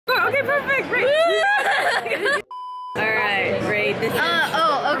Okay, perfect. Great. Alright, great. This is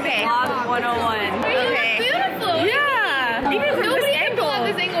okay. vlog 101. Okay. Beautiful. Yeah. Even from this angle. At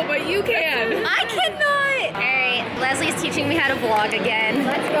this angle, but you can. I cannot. Alright, Leslie's teaching me how to vlog again.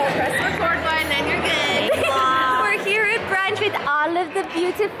 Let's go. Press the record button and you're good. We're here at brunch with all of the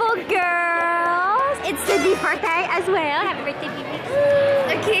beautiful girls. It's Sydney's birthday as well. Happy birthday, baby.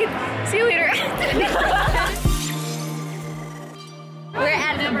 Okay, see you later. We're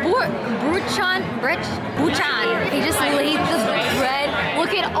at Buchan. He just laid the bread.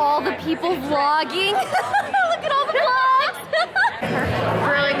 Look at all the people vlogging. Look at all the vlogs.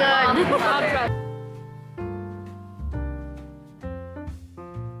 Really good.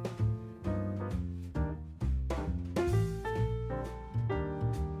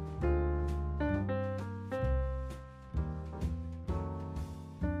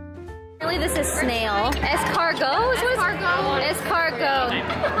 Really, this is snail. Escargot? Escargot. Escargot.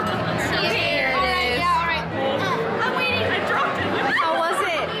 Here it is. Yeah, alright. I'm waiting. I dropped it. How was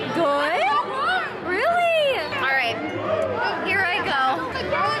it? Good? Really? Alright. Here I go.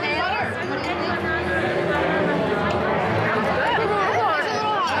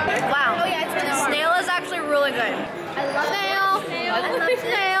 Wow. Snail is actually really good. I love snail. I love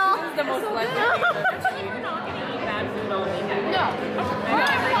snail. This is the most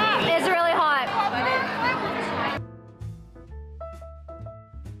It's really hot.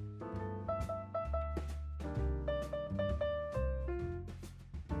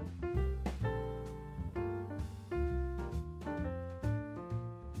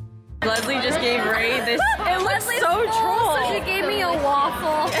 Leslie just gave Ray this. It looks so troll. So she gave me a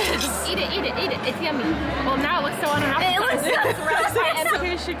waffle. Eat it, eat it, eat it. It's yummy. Well, now it looks so unappetizing. It looks so It's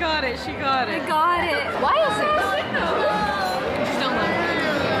okay, she got it. She got I it. got it. Why is it? Just don't look.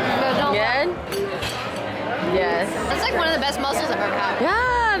 Again? Yes. It's like one of the best mussels I've ever had.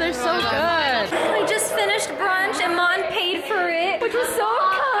 Yeah, they're so good. We just finished brunch and Mon paid for it, which was so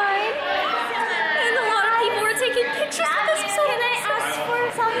kind. And a lot of people were taking pictures of us. So can I ask for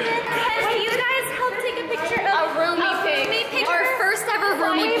something? Can you guys help take a picture of A roomie pic. Our first ever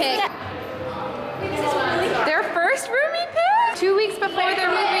roomie pic. Their first roomie pic? 2 weeks before they're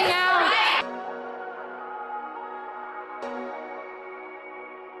moving out.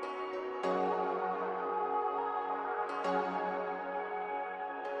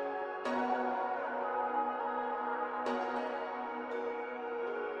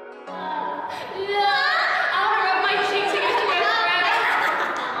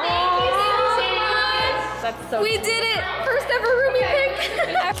 That's so We did it! First ever roomie pic.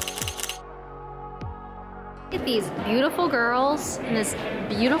 Look at these beautiful girls in this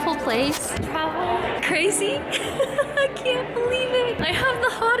beautiful place. Travel crazy. I can't believe it. I have the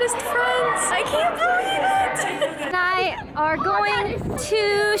hottest friends. I can't believe it. And I are going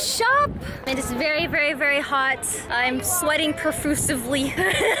to shop. It is very, very, very hot. I'm sweating profusively.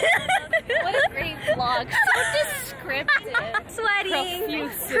 What a great vlog. So descriptive. Sweating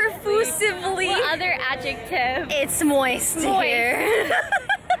profusively. What other adjective? It's moist here.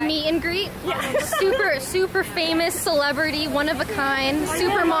 Meet and greet. Yeah. Super famous celebrity, one of a kind,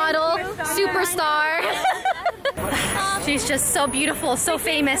 supermodel, superstar. She's just so beautiful, so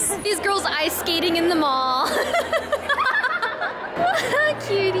famous. These girls ice skating in the mall.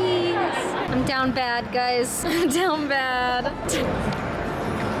 Cuties. I'm down bad, guys. I'm down bad.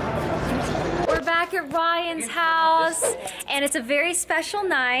 We're back at Ryan's house, and it's a very special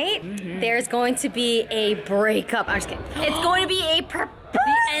night. There's going to be a breakup. I'm just kidding. It's going to be a The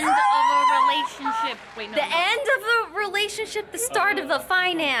end of a relationship. Wait, no. the end of a relationship, the start of a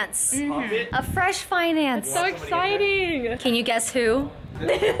finance. A fresh finance. so exciting. Can you guess who?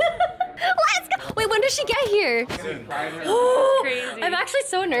 Let's go. Wait, when does she get here? Crazy. I'm actually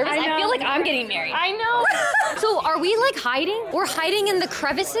so nervous. I feel like I'm getting married. I know. So are we like hiding? We're hiding in the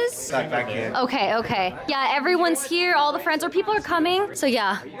crevices? Back in. Okay, okay. Yeah, everyone's here, all the friends, or people are coming. So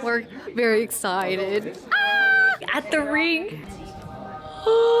yeah, we're very excited. At the ring.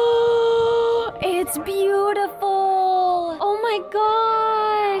 It's beautiful. Oh my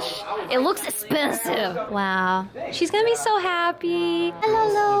gosh. It looks expensive. Wow. She's gonna be so happy.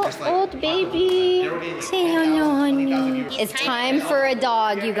 Hello, old baby. Say hello, honey. It's time for a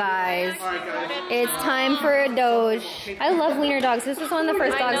dog, you guys. It's time for a doge. I love wiener dogs. This was one of the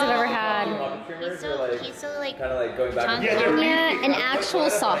first dogs I've ever had. He's so like Kind of like going back. Yeah, an actual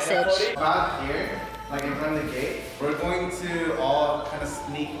sausage. About here, like in front of the gate, we're going to all kind of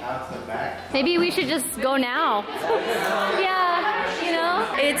sneak out to the back. Maybe we should just go now. Yeah, you know?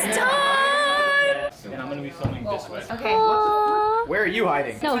 It's time! And I'm gonna be filming this way. Aww. Where are you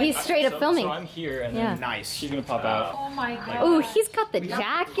hiding? No, he's straight up filming. So I'm here and Yeah. then nice. She's gonna pop out. Oh my god. Oh, he's got the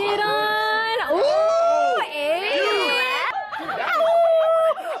jacket on. Oh,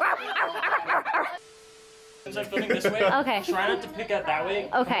 Since I'm filming this way, Okay. try not to pick out that way.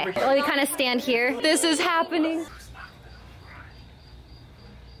 Okay, well, you kind of stand here. This is happening.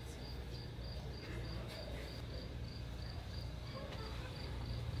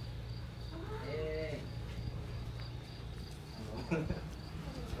 I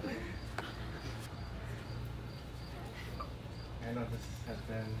know this has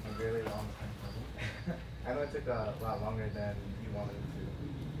been a really long time coming. I know it took a lot longer than you wanted it to,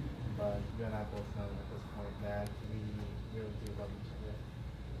 but you and I both know at this point that we really do love each other,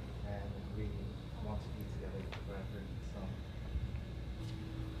 and we want to be together forever. So,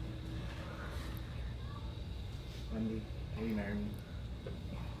 Wendy, will you marry me?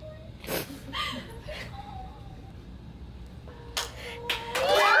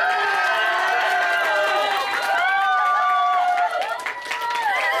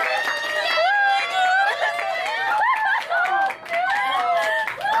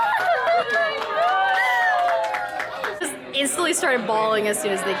 Instantly started bawling as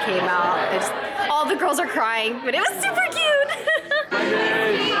soon as they came out. All the girls are crying, but it was super cute.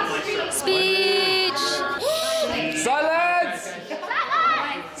 Speech. Silence!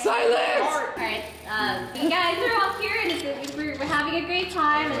 Silence! Alright, you guys are all here and we're having a great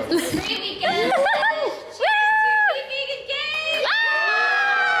time and it's a great weekend.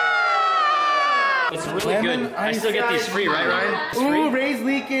 It's really good. I still get these free, right, Ryan? Ooh, Ray's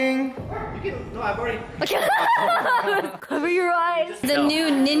leaking. No, I've already. Cover your eyes. The new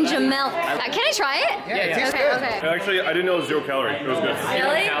Ninja Melt. Can I try it? Yeah, it's Okay, okay. Actually, I didn't know it was 0 calorie. It was good.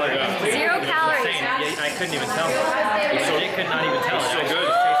 Really? 0 calories. I couldn't even tell. It could not even tell. It's so good.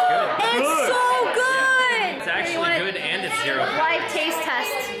 It tastes good. It's so good. It's actually good and it's 0. Live taste test.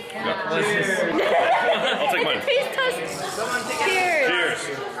 What is this? I'll take mine. Taste test. Cheers.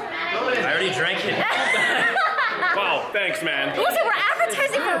 Cheers. I already drank it. Wow, thanks, man. Listen, we're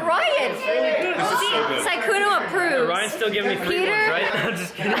advertising for Ryan. This is so good. Saikuno approves. Ryan's still giving me free Peter? ones, right? I'm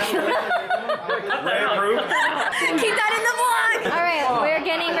just kidding. Ray approved? Keep that in the vlog. All right, we're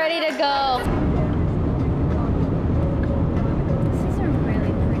getting ready to go. These are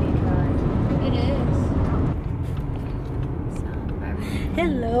really pretty dry. It is.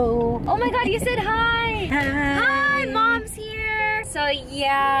 Hello. Oh my God, you said hi. Hi, Mom's here. So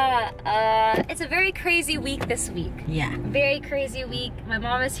yeah, it's a very crazy week this week. Yeah. Very crazy week. My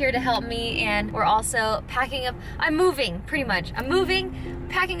mom is here to help me and we're also packing up, I'm moving, pretty much. I'm moving,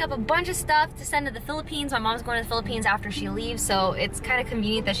 packing up a bunch of stuff to send to the Philippines. My mom's going to the Philippines after she leaves, so it's kind of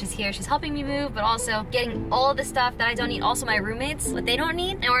convenient that she's here. She's helping me move, but also getting all the stuff that I don't need, also my roommates, what they don't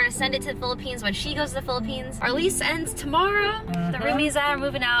need, and we're gonna send it to the Philippines when she goes to the Philippines. Our lease ends tomorrow. The roomies that are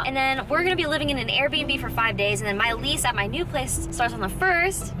moving out, and then we're gonna be living in an Airbnb for 5 days, and then my lease at my new place starts on the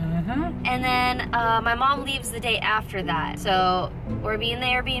 1st, and then my mom leaves the day after that. So we're being in the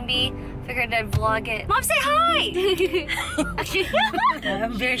Airbnb. Figured I'd vlog it. Mom, say hi!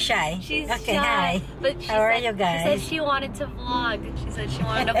 I'm very shy. She's okay, shy. hi. But she How are said, you guys? She said she wanted to vlog. She said she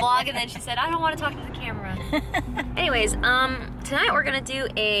wanted to vlog, and then she said, I don't want to talk to the camera. Anyways, tonight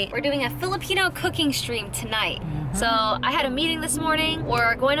we're doing a Filipino cooking stream tonight. So I had a meeting this morning.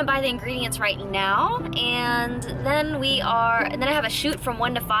 We're going to buy the ingredients right now, and then I have a shoot from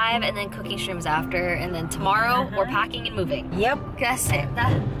 1 to 5, and then cooking streams after, and then tomorrow we're packing and moving. Yep. That's it.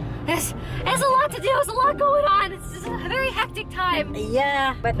 There's a lot to do. There's a lot going on. It's just a very hectic time.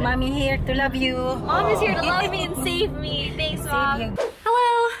 Yeah, but mommy here to love you. Mom is here to love me and save me. Thanks, Mom.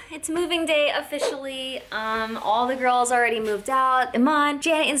 Hello, it's moving day officially. All the girls already moved out. Iman,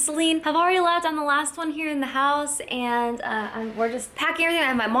 Janet, and Celine have already left. I'm the last one here in the house, and we're just packing everything. I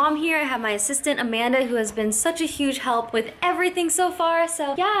have my mom here. I have my assistant Amanda, who has been such a huge help with everything so far.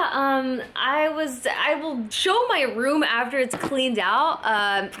 So yeah, I will show my room after it's cleaned out.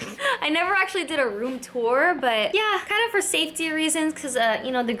 I never actually did a room tour, but yeah, kind of for safety reasons, because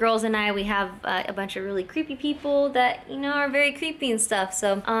you know, the girls and I, we have a bunch of really creepy people that, you know, are very creepy and stuff.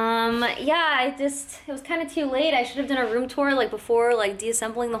 So yeah, it was kind of too late. I should have done a room tour like before, like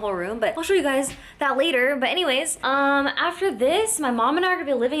deassembling the whole room, but I'll show you guys that later. But anyways, after this, my mom and I are gonna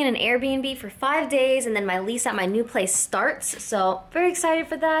be living in an Airbnb for 5 days, and then my lease at my new place starts. So very excited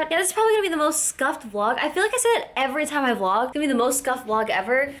for that. Yeah, this is probably gonna be the most scuffed vlog. I feel like I say it every time I vlog. It's gonna be the most scuffed vlog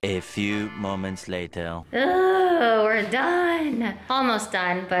ever. A few moments later. Oh, we're done. Almost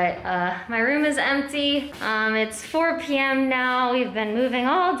done, but my room is empty. It's 4 p.m. now. We've been moving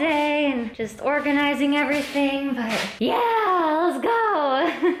all day and just organizing everything, but yeah, let's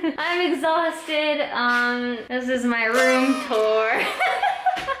go. I'm exhausted. This is my room tour.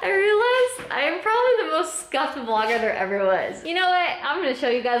 I realized I am probably the most scuffed vlogger there ever was. You know what? I'm gonna show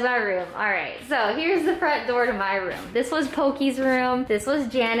you guys my room. All right, so here's the front door to my room. This was Pokey's room. This was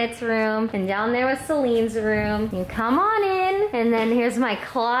Janet's room. And down there was Celine's room. You come on in. And then here's my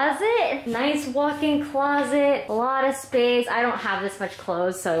closet. Nice walk-in closet. A lot of space. I don't have this much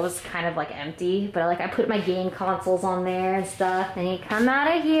clothes, so it was kind of like empty. But like I put my game consoles on there and stuff. And you come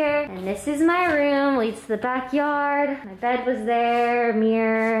out of here. And this is my room. Leads to the backyard. My bed was there.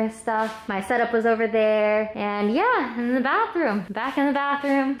 Mirror stuff. My setup was over there. And yeah, in the bathroom. Back in the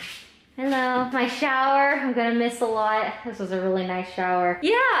bathroom. Hello. My shower. I'm gonna miss a lot. This was a really nice shower.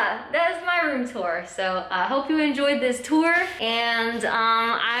 Yeah, that's my room tour. So I hope you enjoyed this tour. And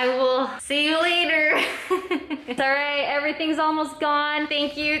I will see you later. It's alright. Everything's almost gone.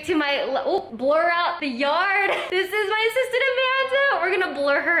 Thank you to my... Oh, blur out the yard. This is my assistant Amanda. We're gonna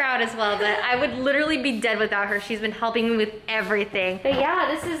blur her out as well. But I would literally be dead without her. She's been helping me with everything. But yeah,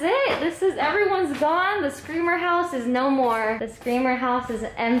 this is it. This is... Everyone's gone. The Screamer house is no more. The Screamer house is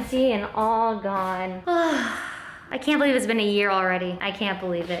empty and all gone. I can't believe it's been a year already. I can't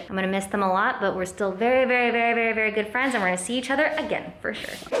believe it. I'm gonna miss them a lot, but we're still very, very, very, very, very good friends, and we're gonna see each other again, for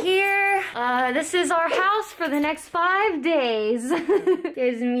sure. Here, this is our house for the next 5 days.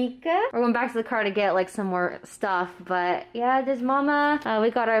 There's Mika. We're going back to the car to get like some more stuff, but yeah, there's Mama. We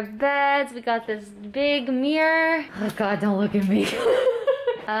got our beds. We got this big mirror. Oh God, don't look at me.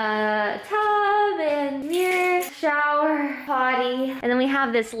 Tub and mirror, shower, potty, and then we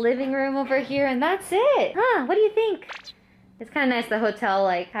have this living room over here, and that's it. Huh, what do you think? It's kind of nice. The hotel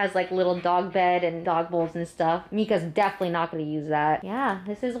like has like little dog bed and dog bowls and stuff. Mika's definitely not gonna use that. Yeah,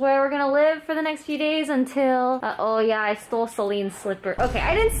 this is where we're gonna live for the next few days until, oh yeah, I stole Celine's slipper. Okay,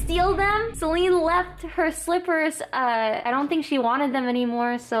 I didn't steal them. Celine left her slippers. I don't think she wanted them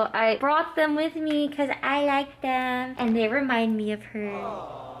anymore, so I brought them with me because I like them and they remind me of her.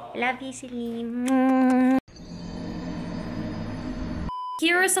 Love you, Celine.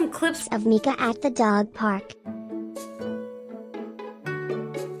 Here are some clips of Mika at the dog park.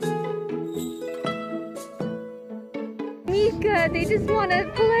 Mika, they just want to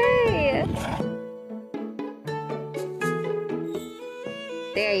play.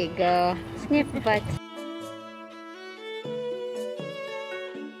 There you go. Sniff butt.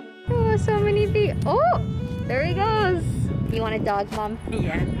 Oh, so many feet. Oh, there he goes. You want a dog, Mom?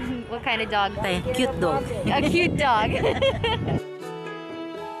 Yeah. What kind of dog? A cute dog. A cute dog.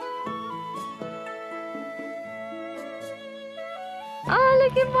 Oh,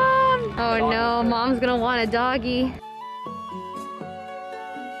 look at Mom. Oh no, Mom's gonna want a doggy.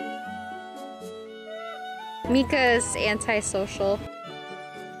 Mika's antisocial.